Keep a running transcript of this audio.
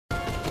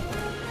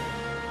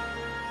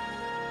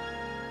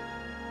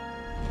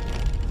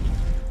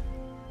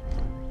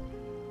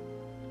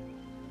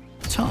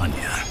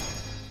Tanya.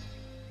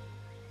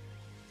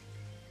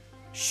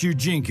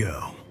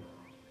 Shujinko.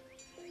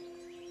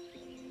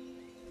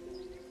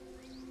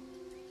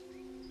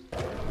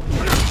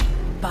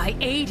 By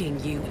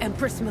aiding you,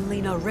 Empress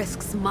Melina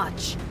risks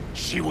much.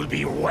 She will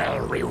be well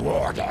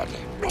rewarded.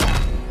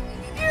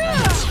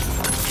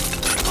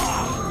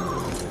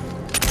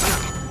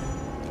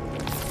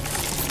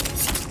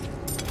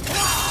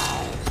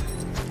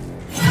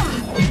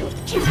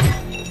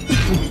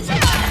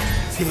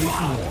 Take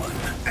one.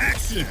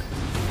 Action!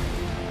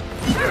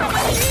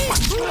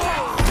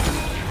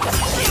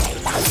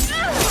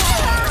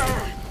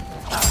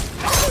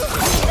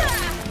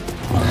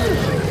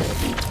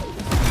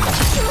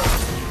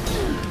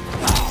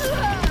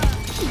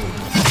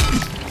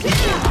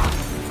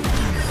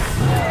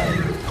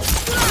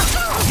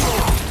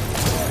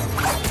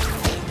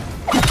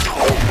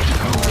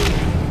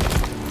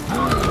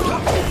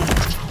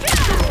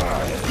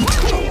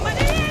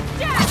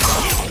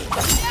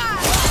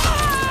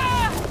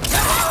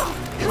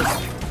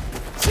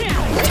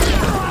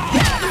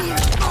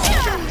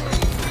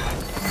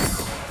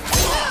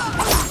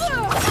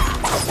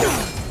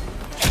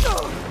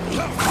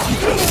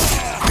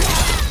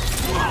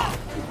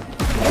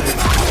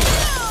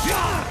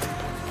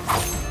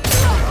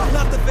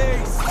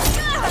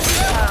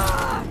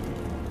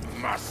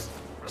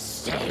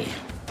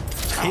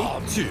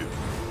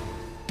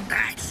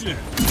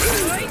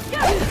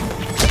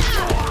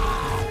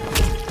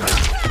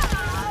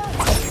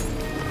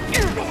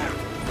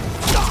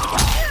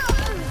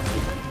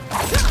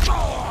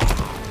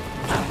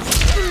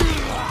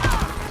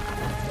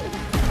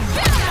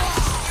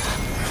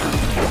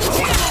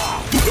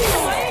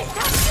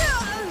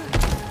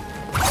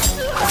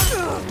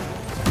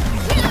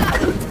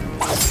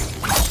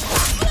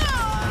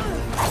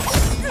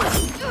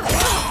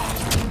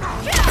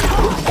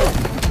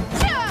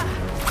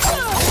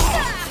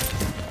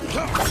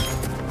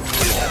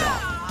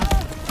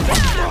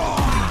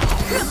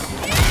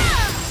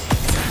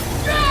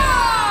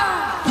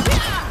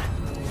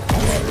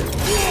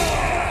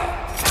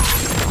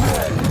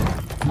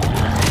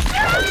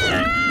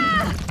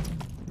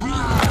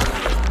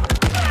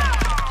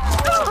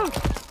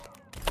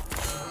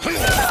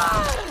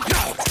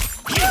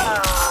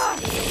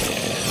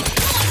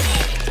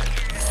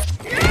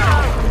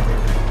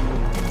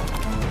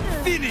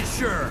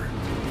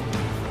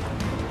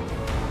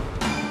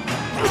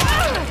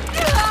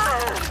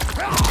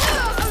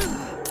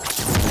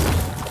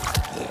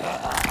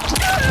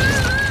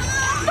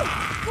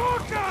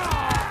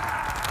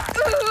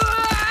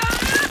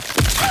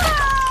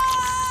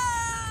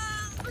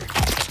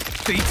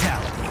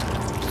 Fatality.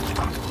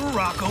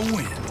 Baraka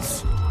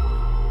wins.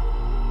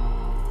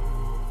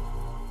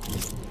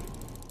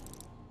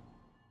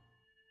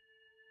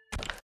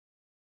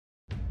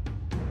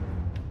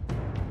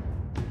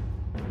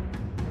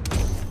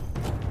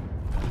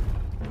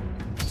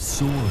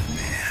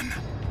 Swordman.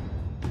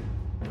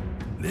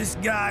 This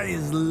guy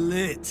is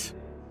lit.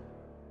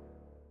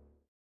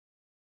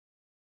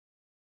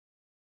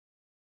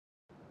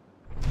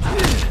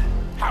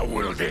 How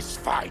will this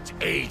fight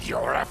aid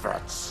your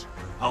efforts?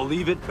 I'll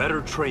leave it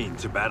better trained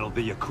to battle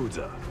the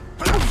Yakuza.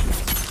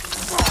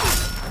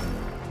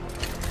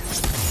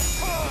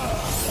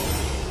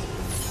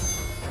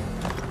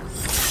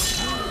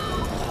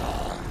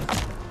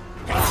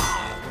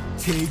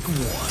 Take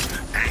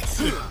one.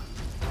 Action!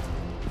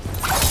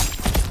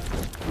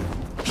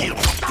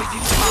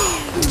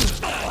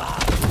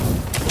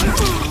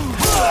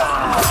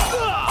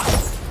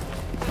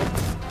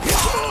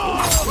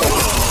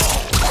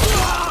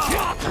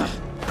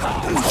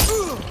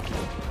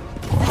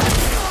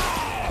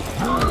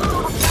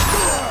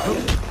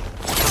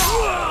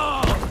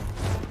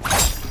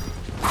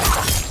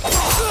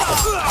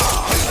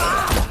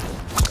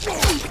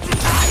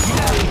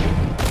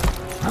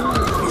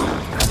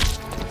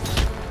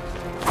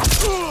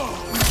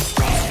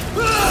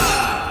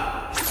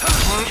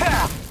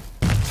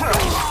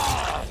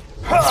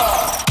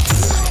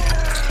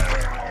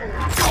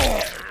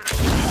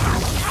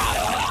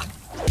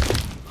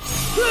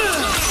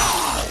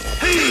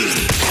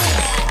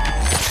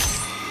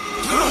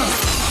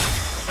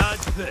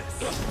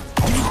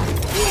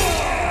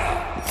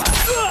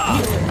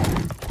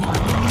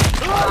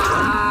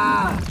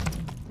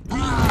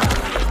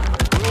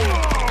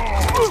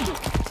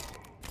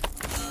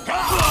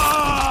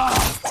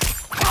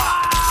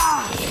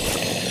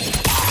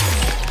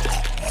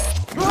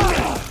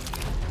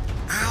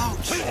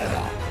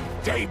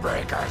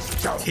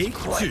 Daybreakers don't Take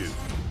quit. two.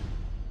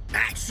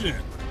 Action!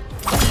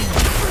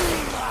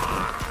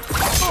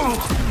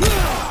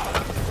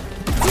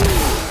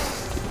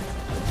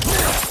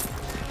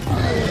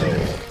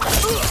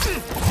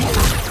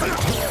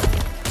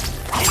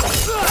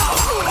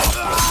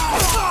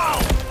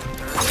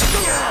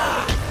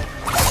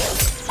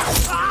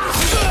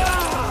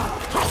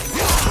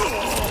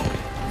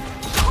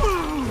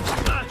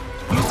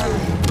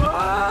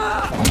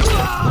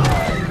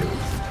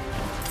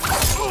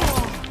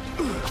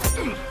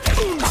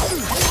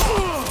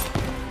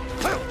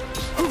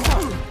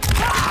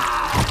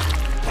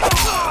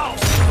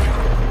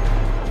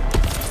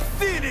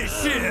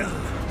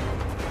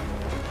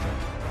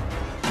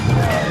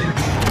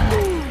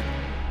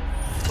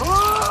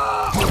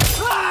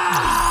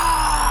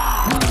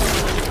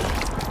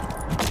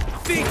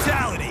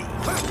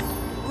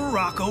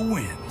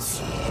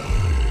 wins.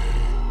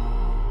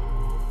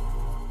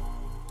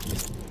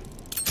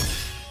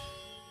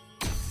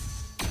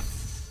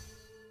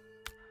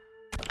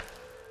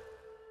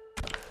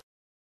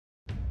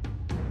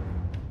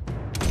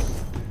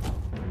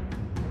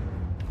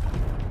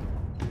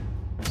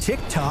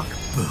 Tick-tock,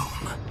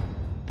 boom.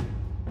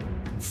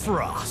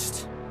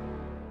 Frost.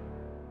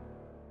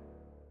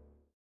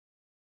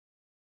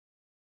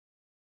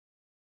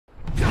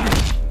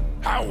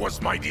 How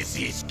was my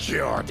disease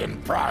cured in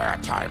prior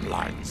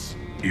timelines?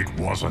 It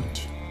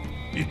wasn't.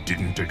 It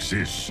didn't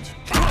exist.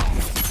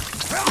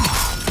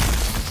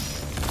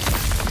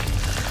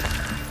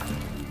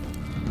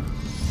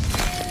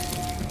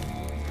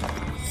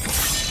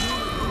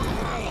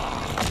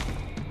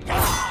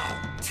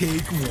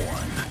 Take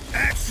one.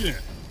 Action!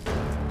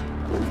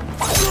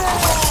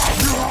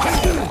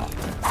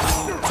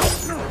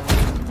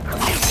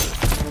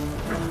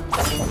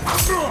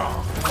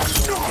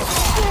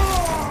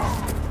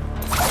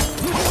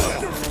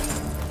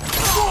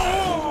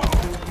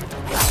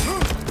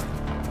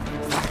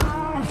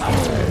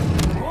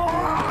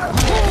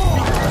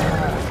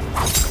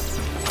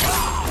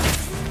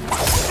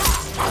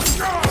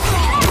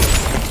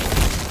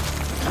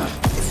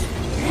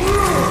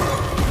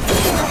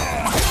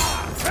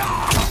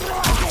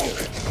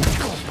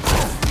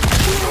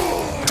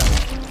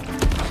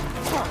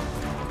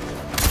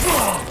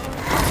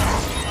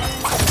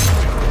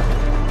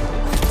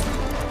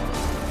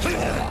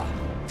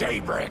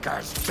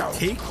 Daybreakers don't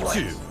Take quit.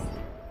 two.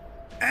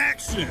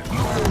 Action!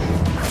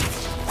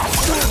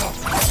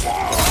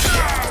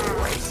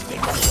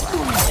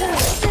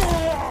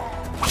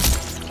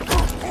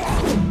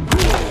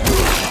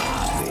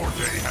 Your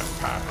day has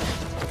passed.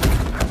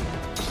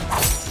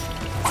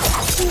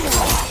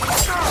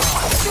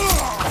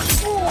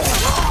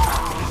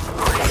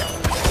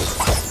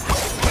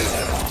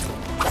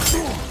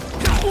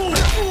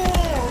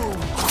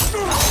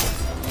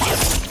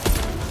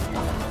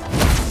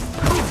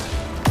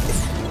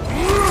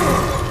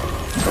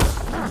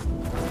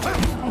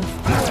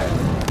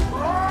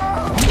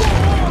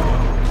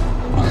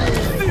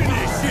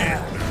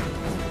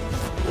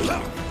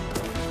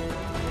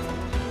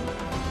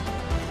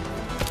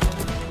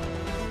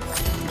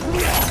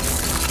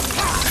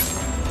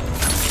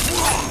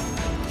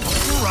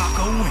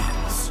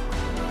 Wins.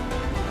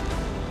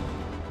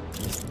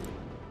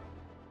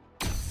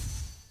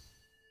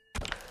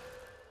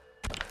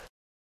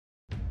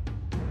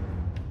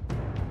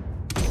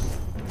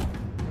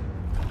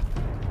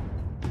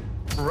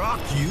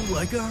 Rock you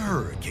like a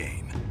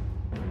hurricane.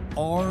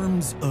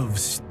 Arms of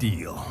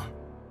steel.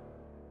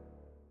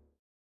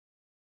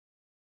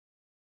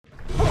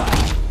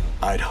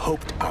 I'd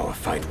hoped our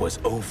fight was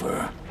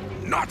over.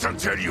 Not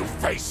until you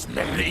face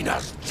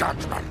Melina's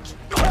judgment.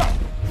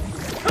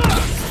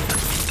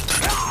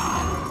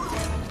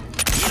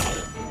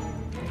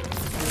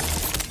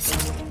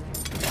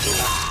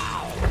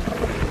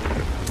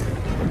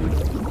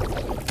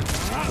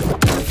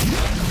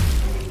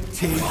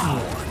 Take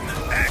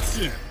one.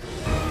 Action!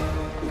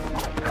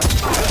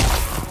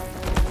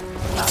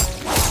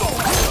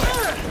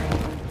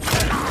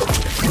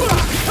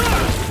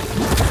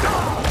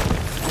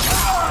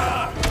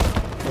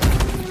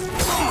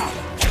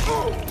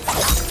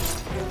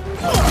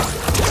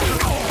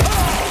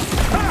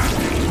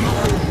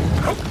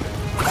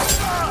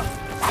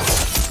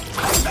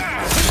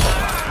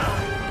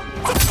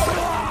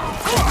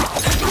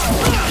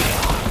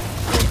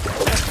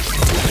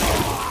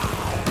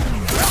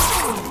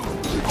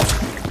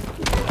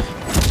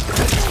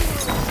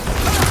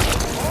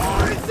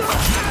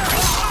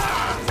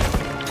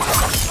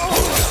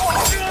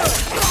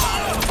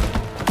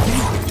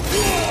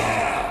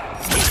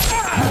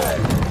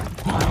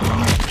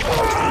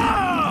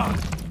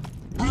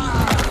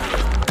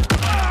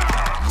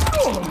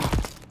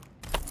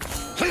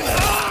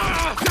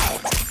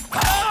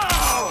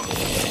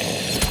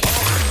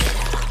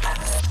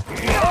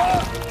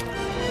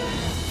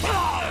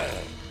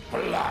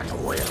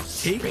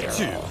 Take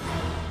two.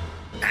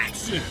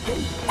 Action!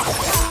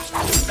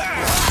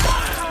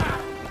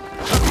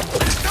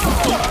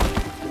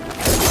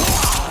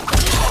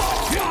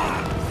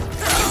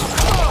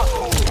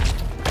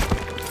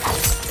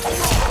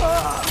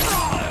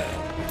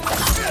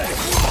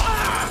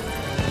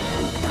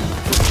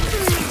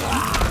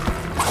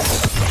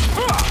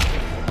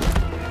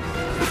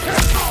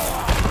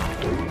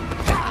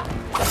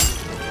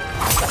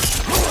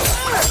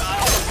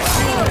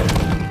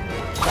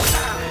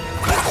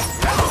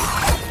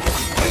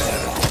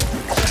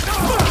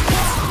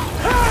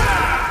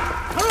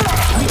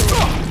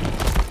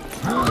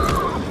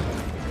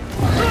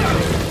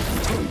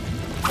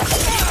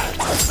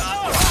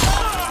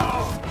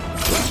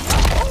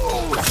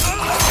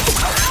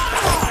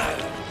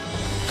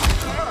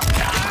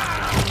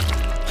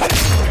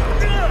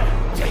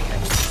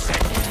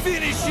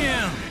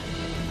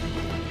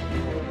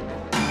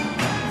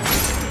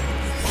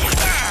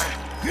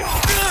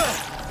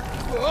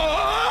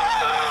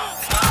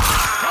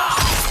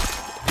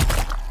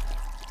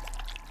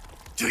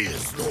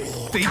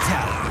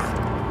 Fatality.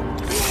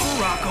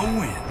 Baraka Baraka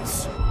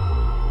wins.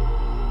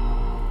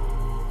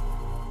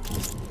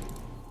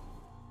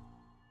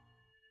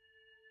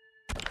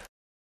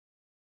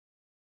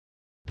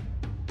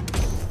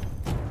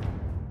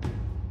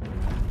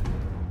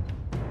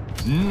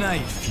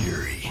 Night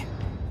Fury.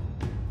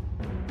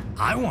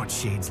 I want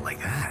shades like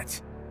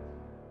that.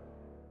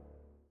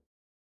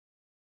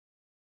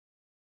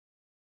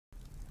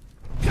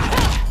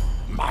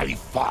 My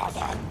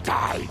father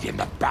died in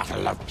the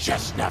Battle of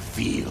Chestnut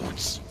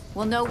Fields.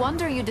 Well, no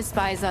wonder you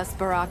despise us,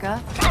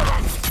 Baraka.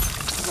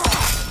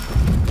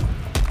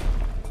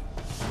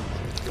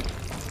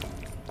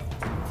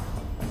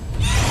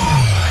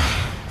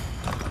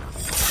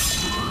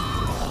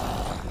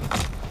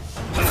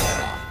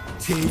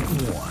 Take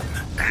one.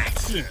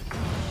 Action!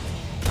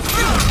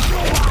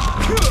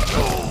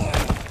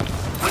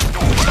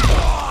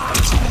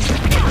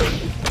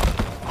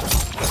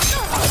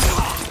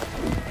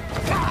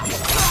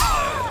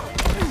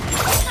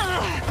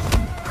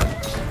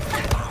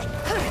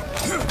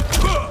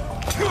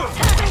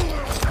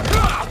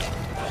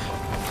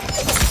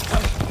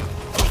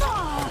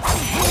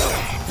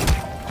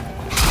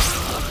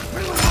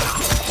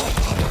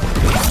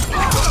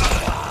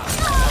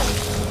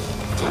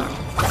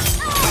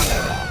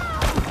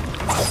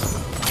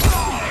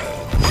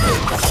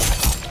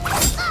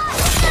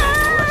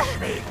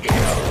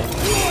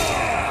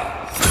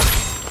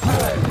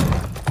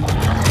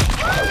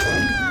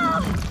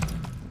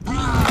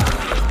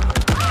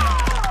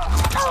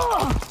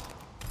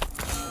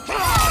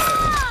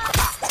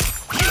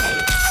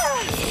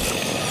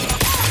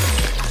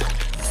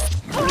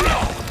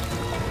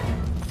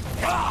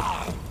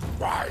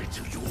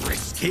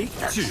 Take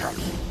two.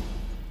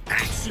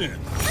 Action!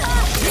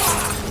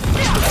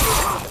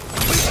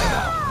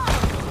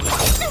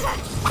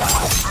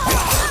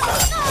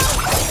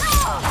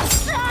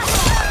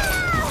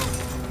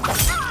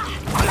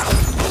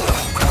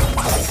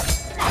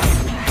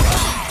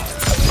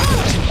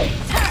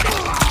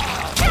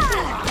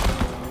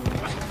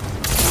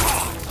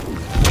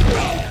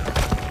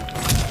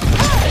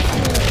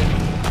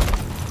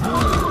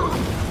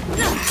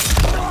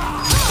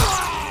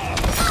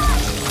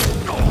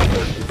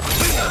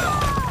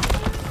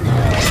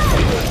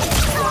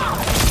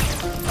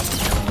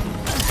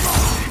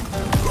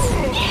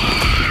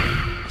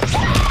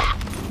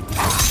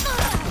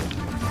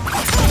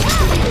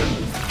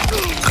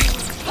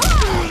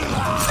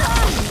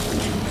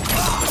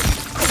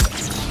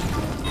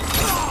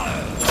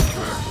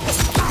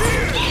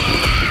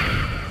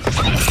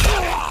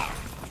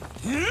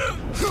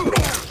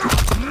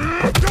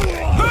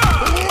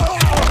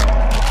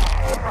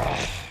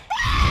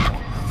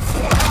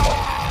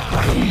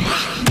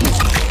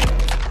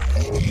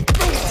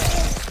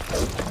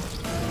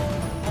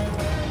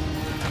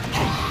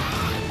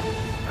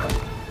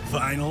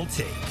 Final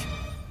take.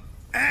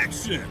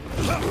 Action!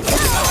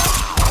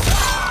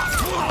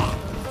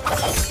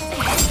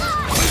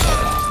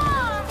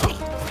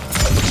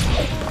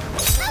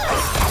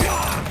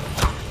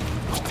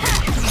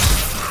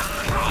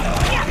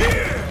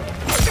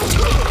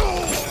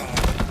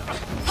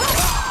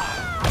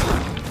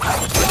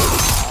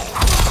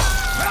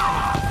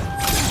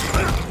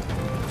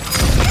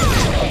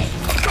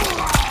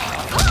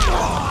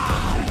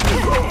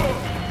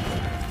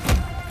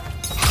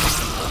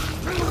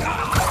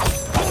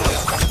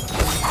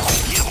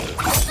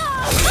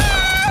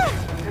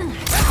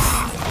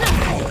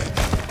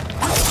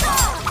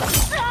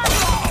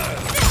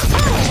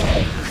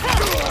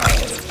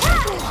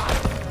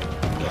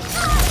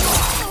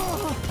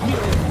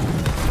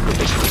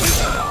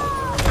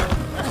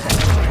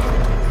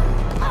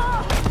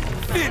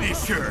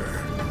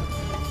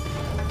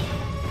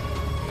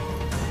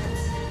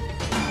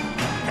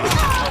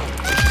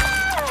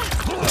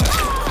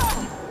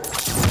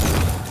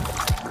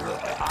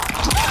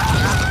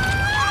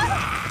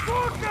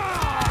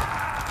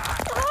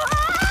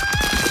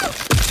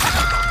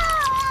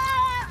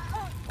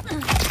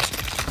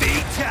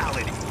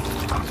 Fatality.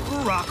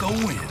 Baraka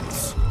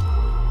wins.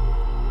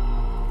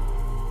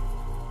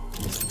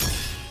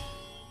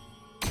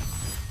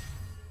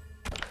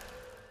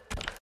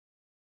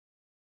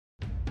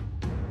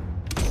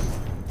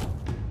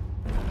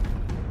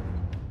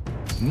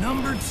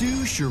 Number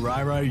 2,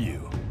 Shirai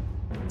Ryu.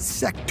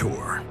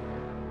 Sector.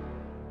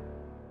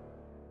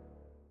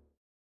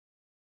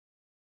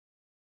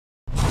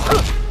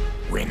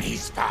 When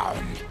he's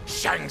found,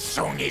 Shang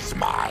Tsung is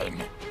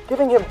mine.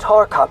 Giving him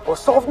Tarkat will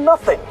solve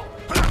nothing.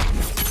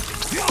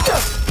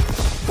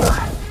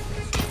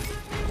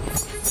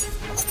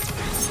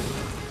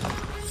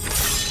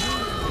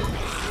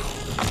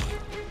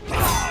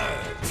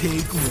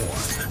 Take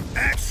one.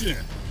 Action!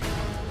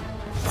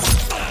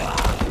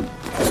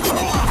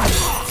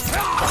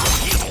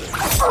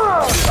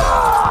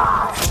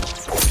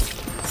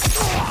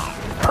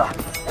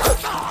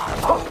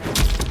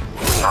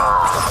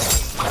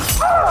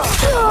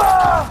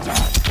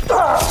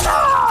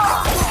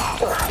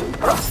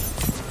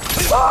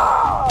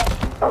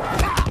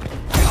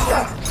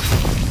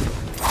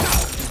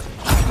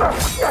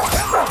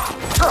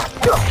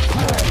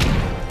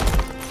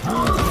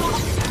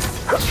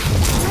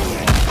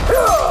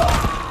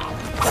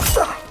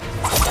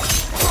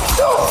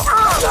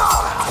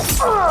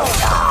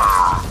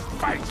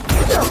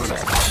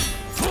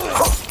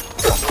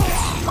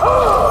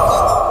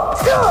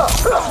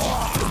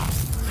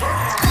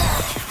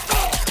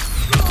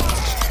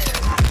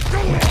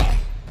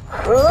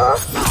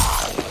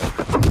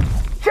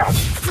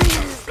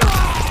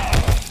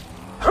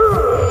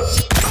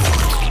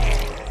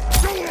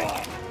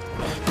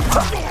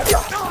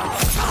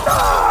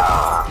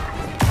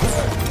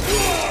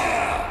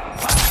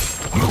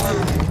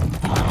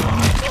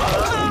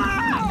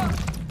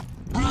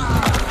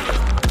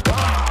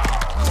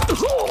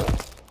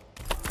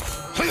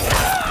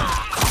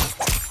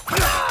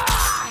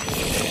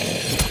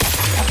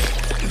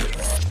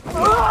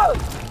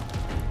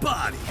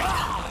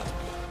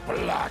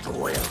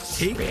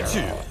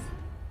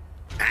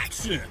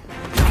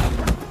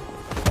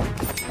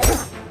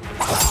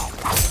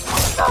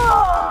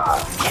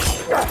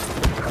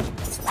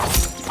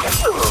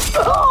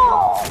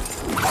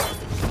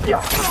 You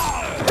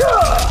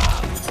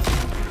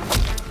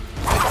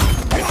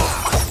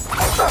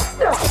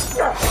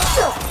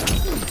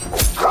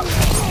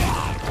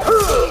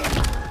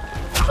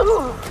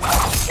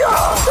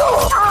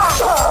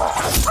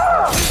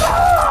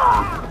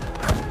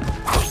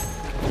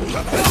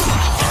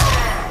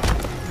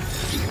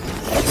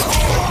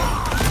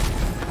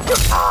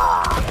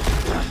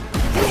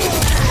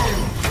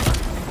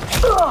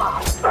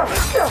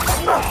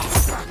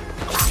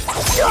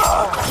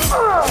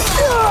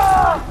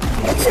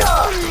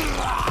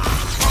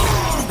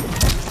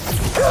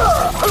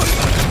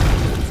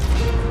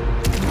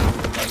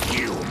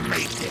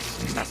made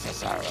this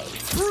necessary.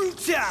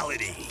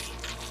 Brutality!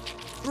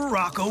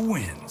 Baraka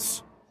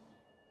wins.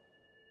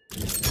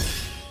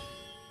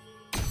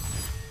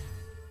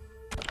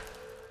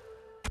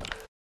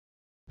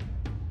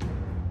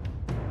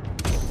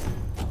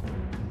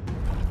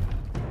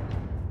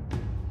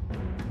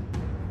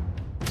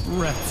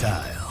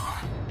 Reptile.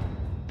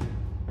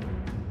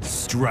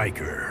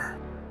 Striker.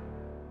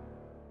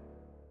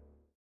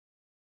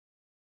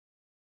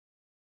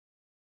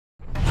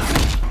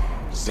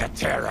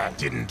 Zatera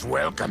didn't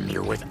welcome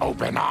you with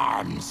open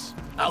arms.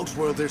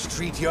 Outworlders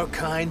treat your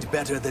kind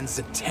better than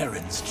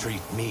Zaterrans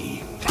treat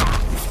me.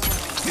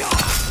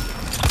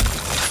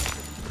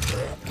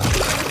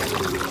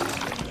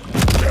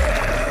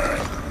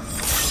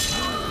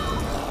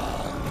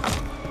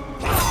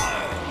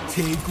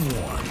 Take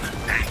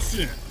one.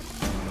 Action!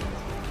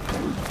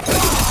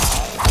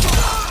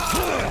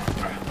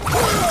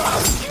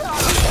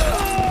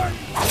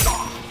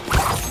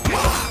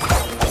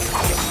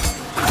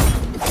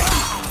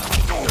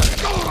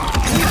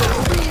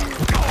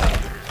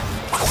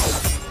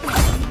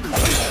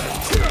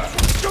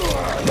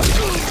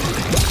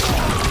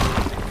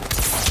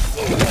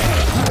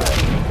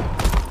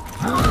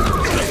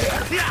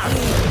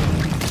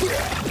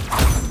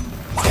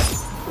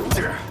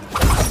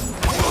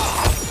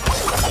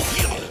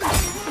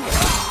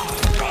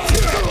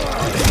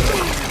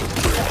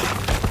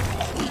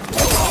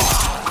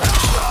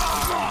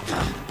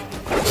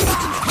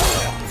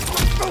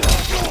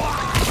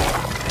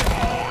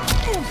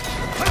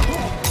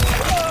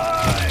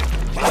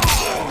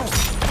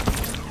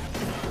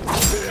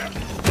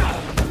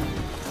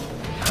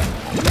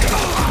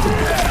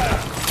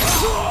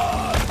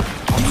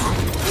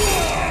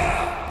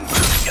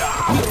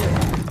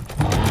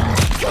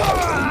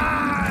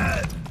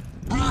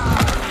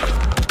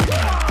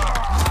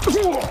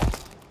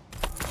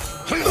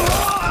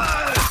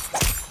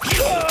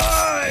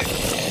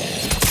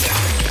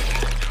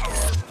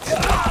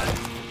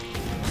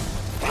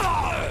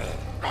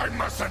 I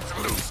mustn't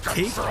lose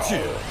Take control.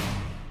 two.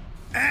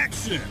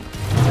 Action!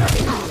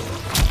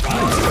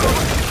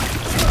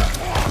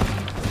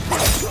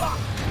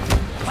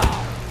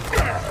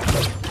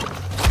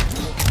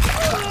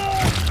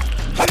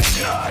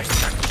 I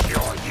can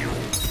cure you.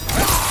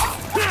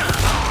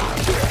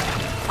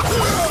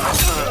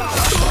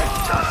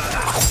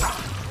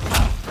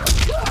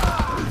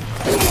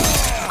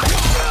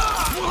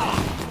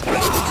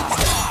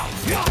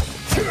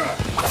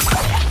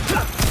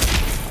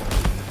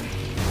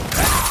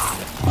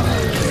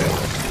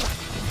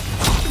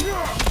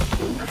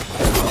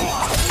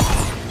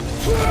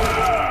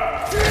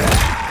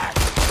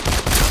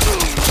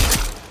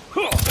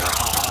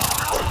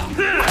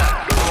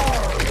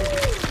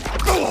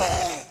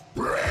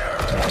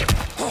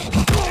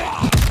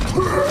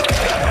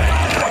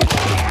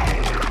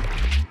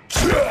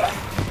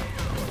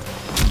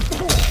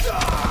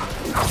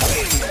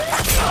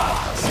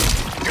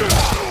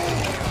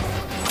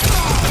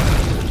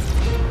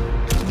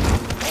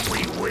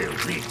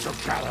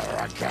 Together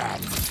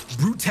again.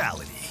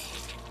 Brutality.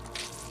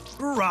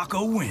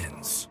 Baraka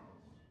wins.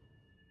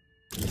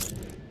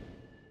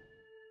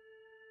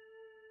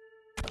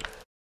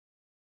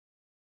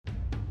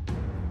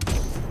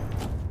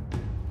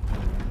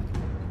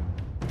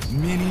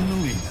 Mini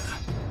Melina.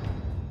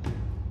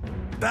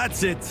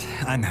 That's it.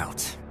 I'm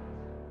out.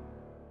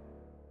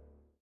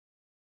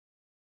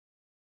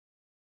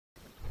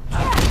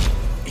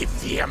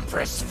 If the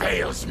Empress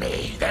fails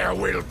me, there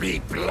will be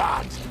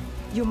blood.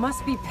 You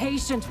must be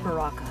patient,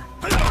 Baraka.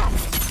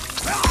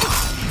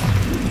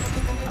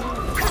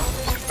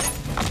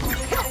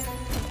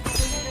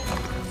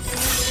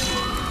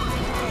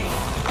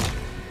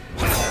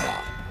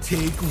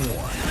 Take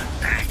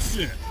one.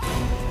 Action!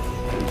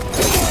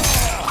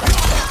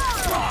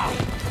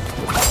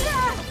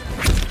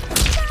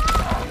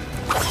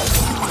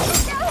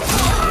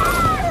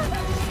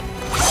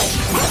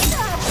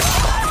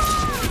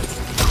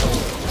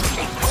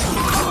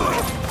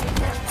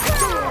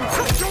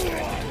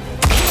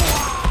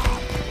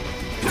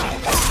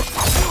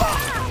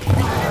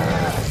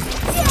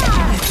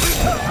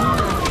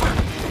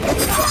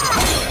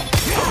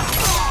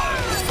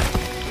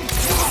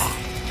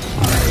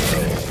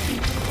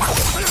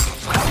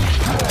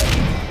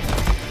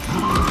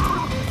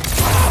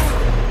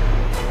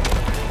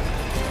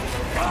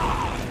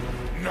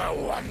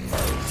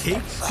 Take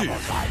two.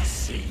 I've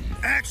seen.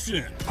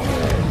 Action!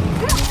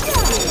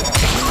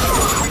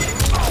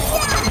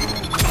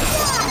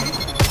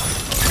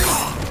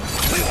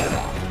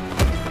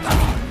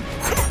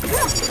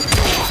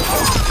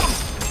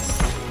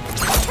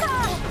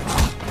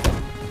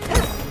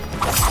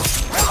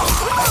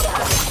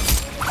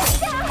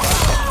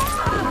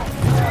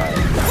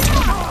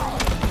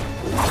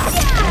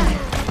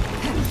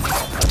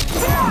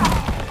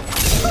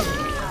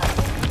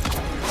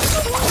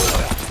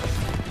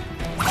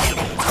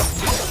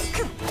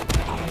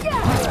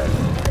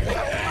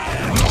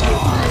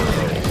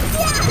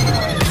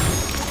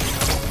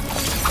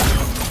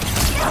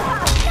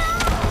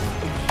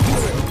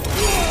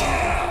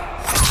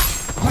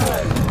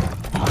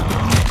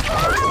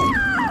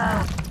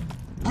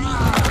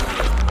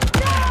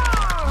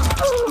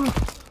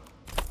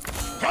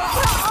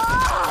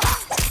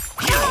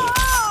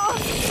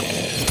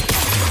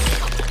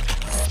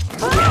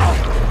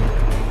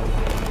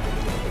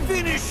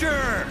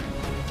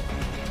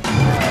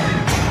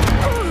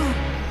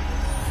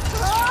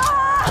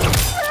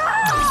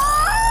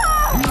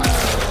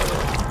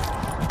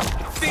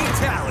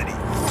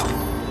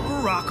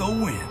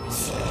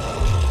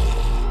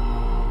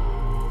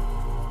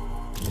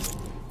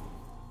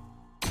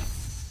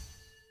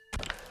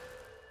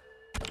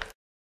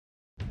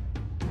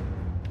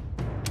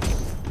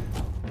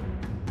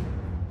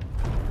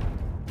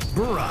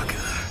 Baraka.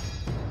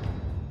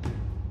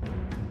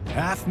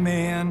 Half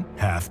man,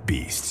 half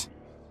beast.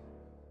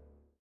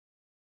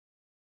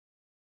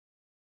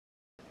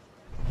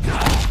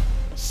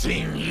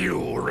 Seeing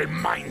you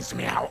reminds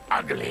me how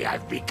ugly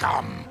I've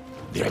become.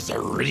 There's a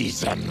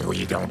reason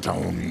we don't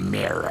own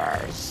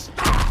mirrors.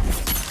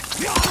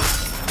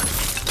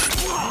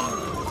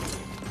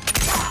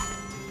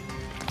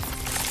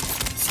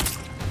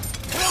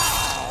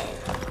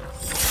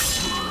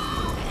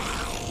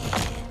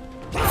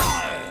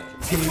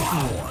 Take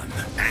one.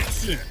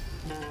 Action!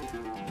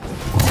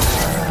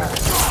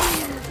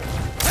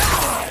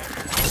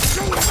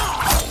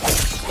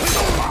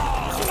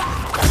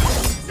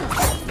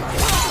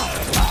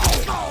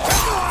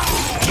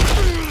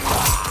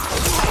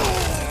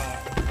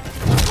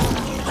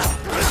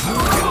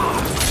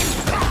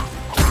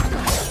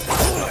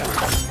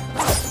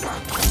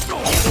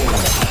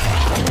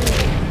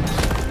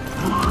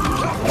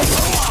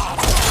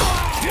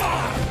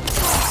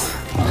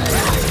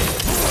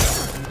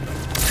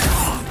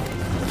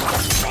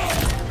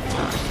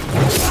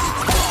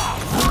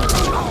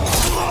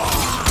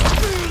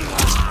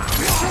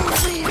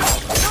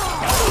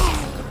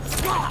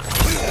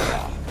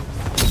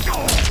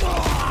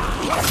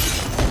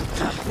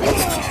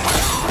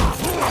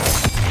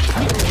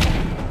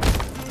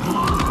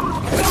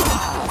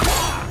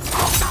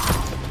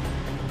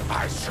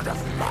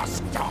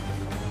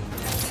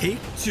 Take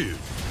two.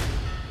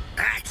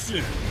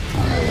 Action!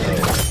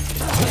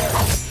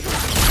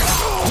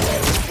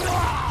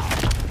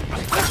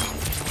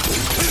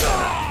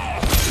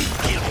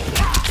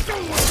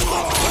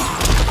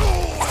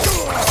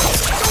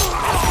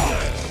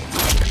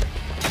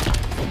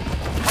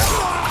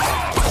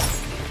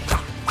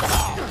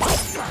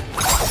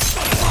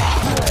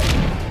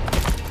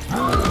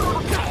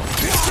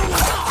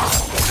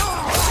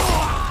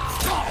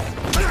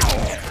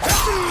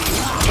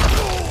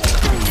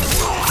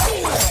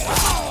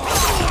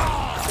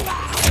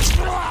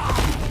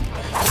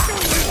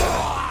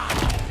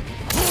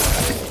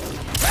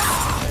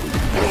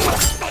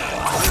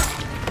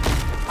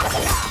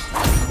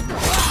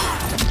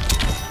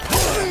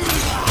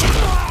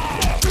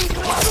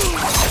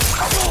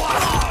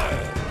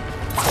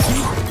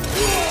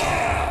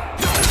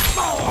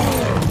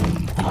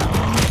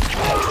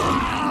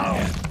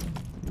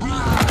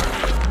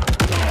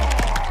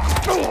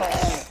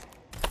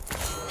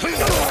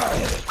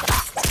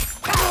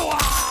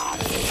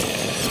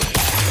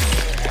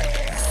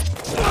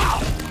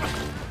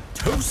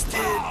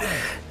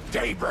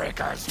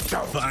 Daybreakers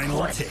don't Final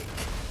quit. take.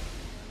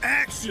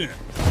 Action!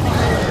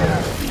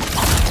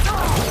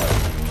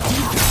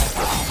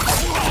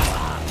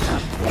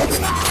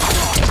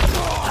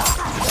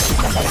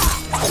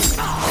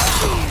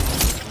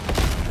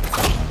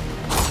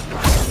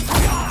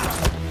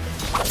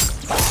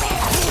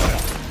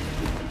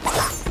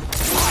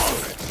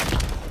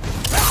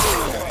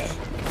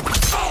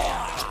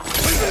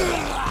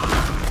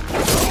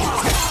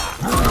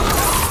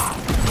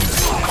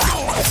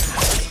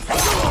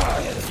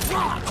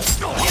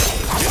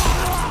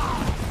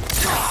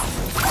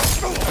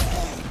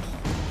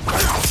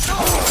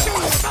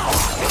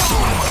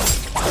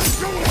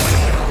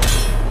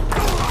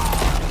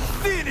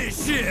 Finish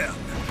him!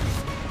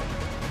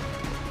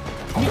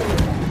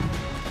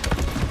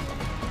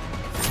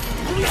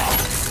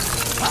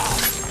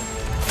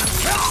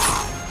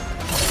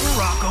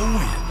 Baraka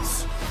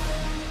wins.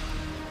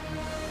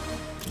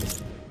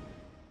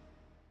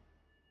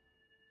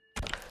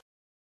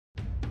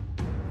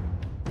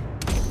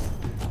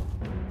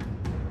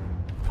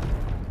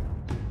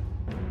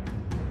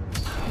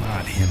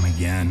 Not him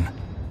again.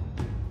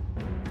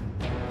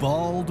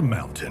 Bald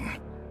Mountain.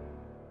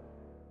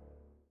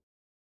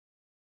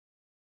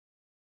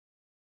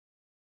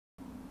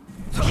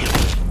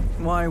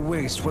 Why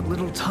waste what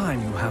little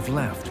time you have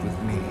left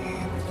with me?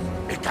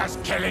 Because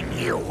killing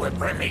you will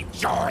bring me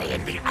joy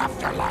in the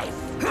afterlife.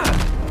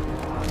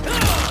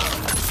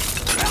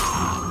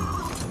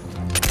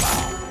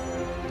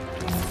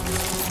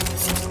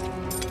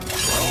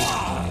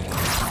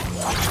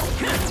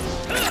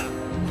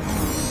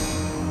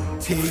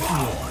 Take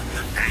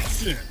one.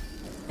 Action!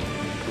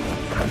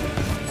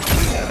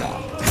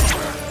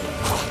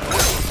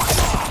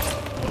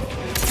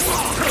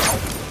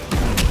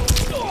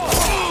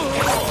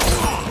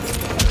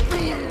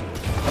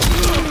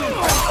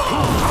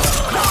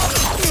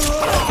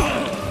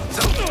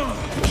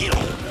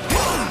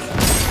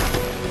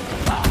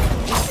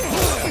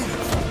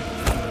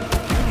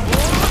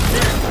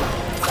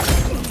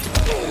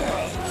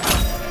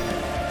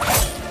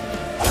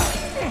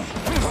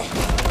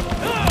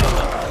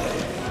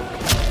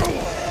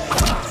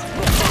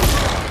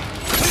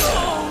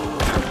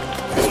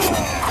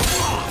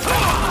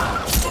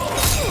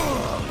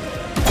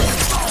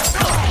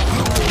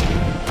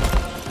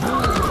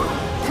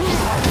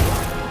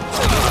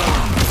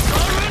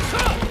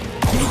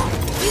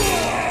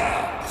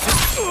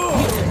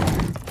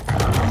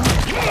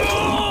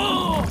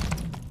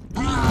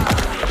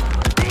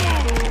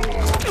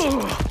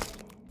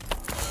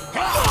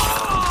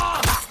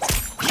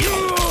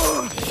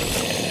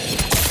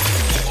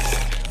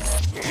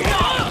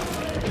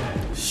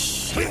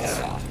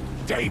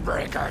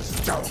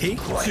 Take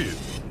two.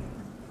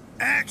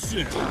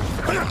 Action!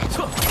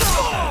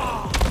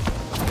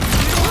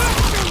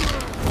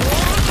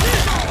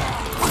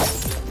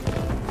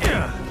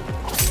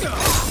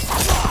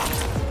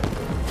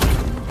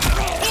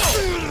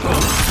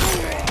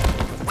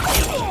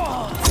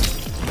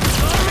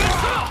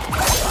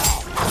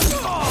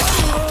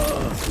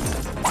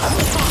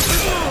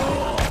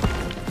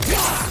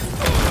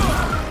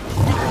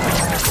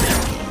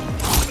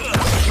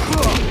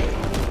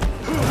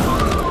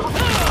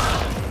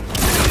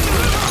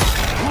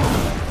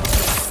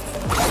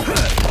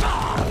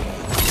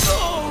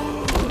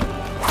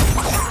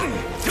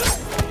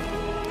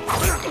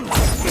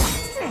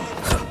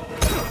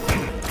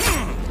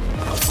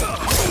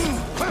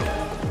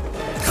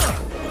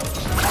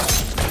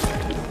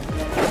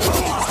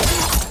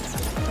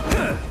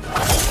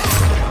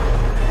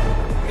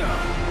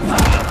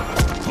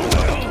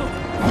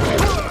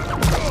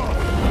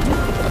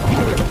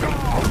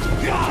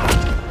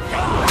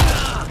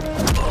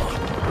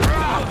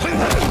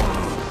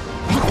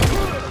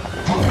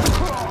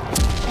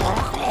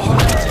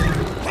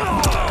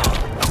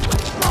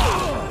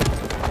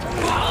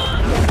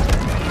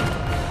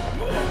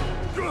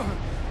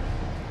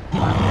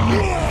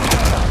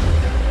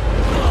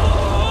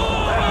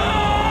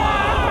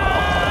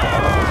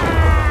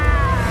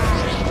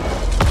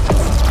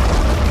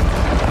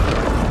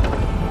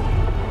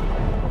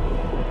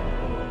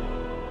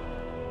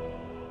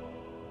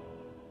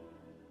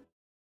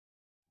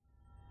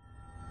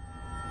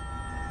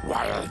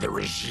 While the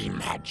regime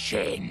had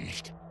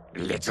changed,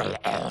 little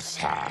else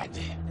had.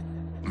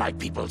 My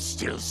people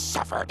still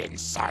suffered in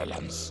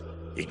silence,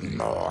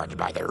 ignored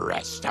by the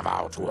rest of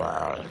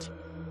Outworld.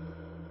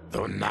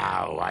 Though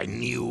now I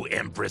knew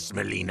Empress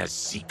Melina's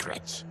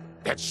secret,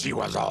 that she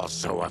was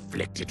also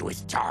afflicted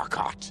with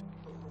Tarkat.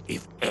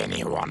 If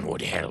anyone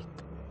would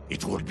help,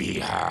 it would be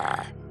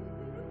her.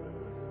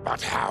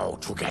 But how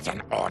to get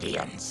an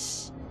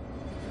audience?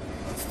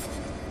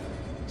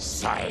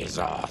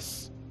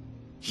 Syzoth.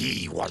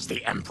 He was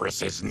the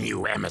Empress's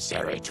new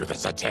emissary to the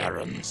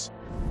Zaterans.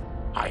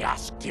 I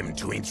asked him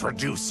to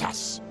introduce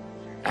us.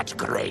 At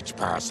great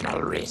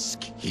personal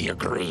risk, he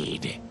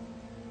agreed.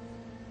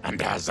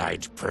 And as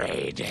I'd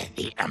prayed,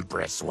 the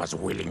Empress was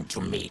willing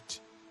to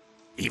meet.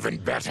 Even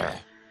better,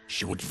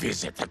 she would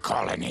visit the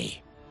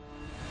colony.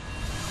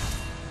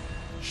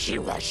 She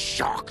was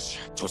shocked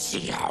to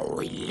see how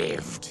we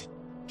lived.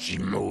 She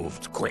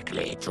moved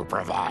quickly to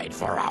provide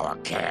for our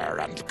care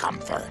and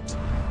comfort.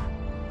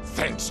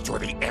 Thanks to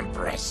the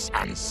Empress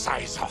and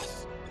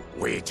Syzoth,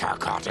 we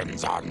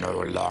Tarkatans are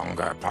no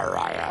longer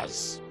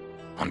pariahs.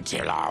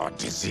 Until our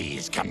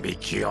disease can be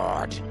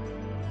cured,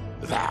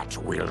 that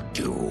will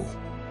do.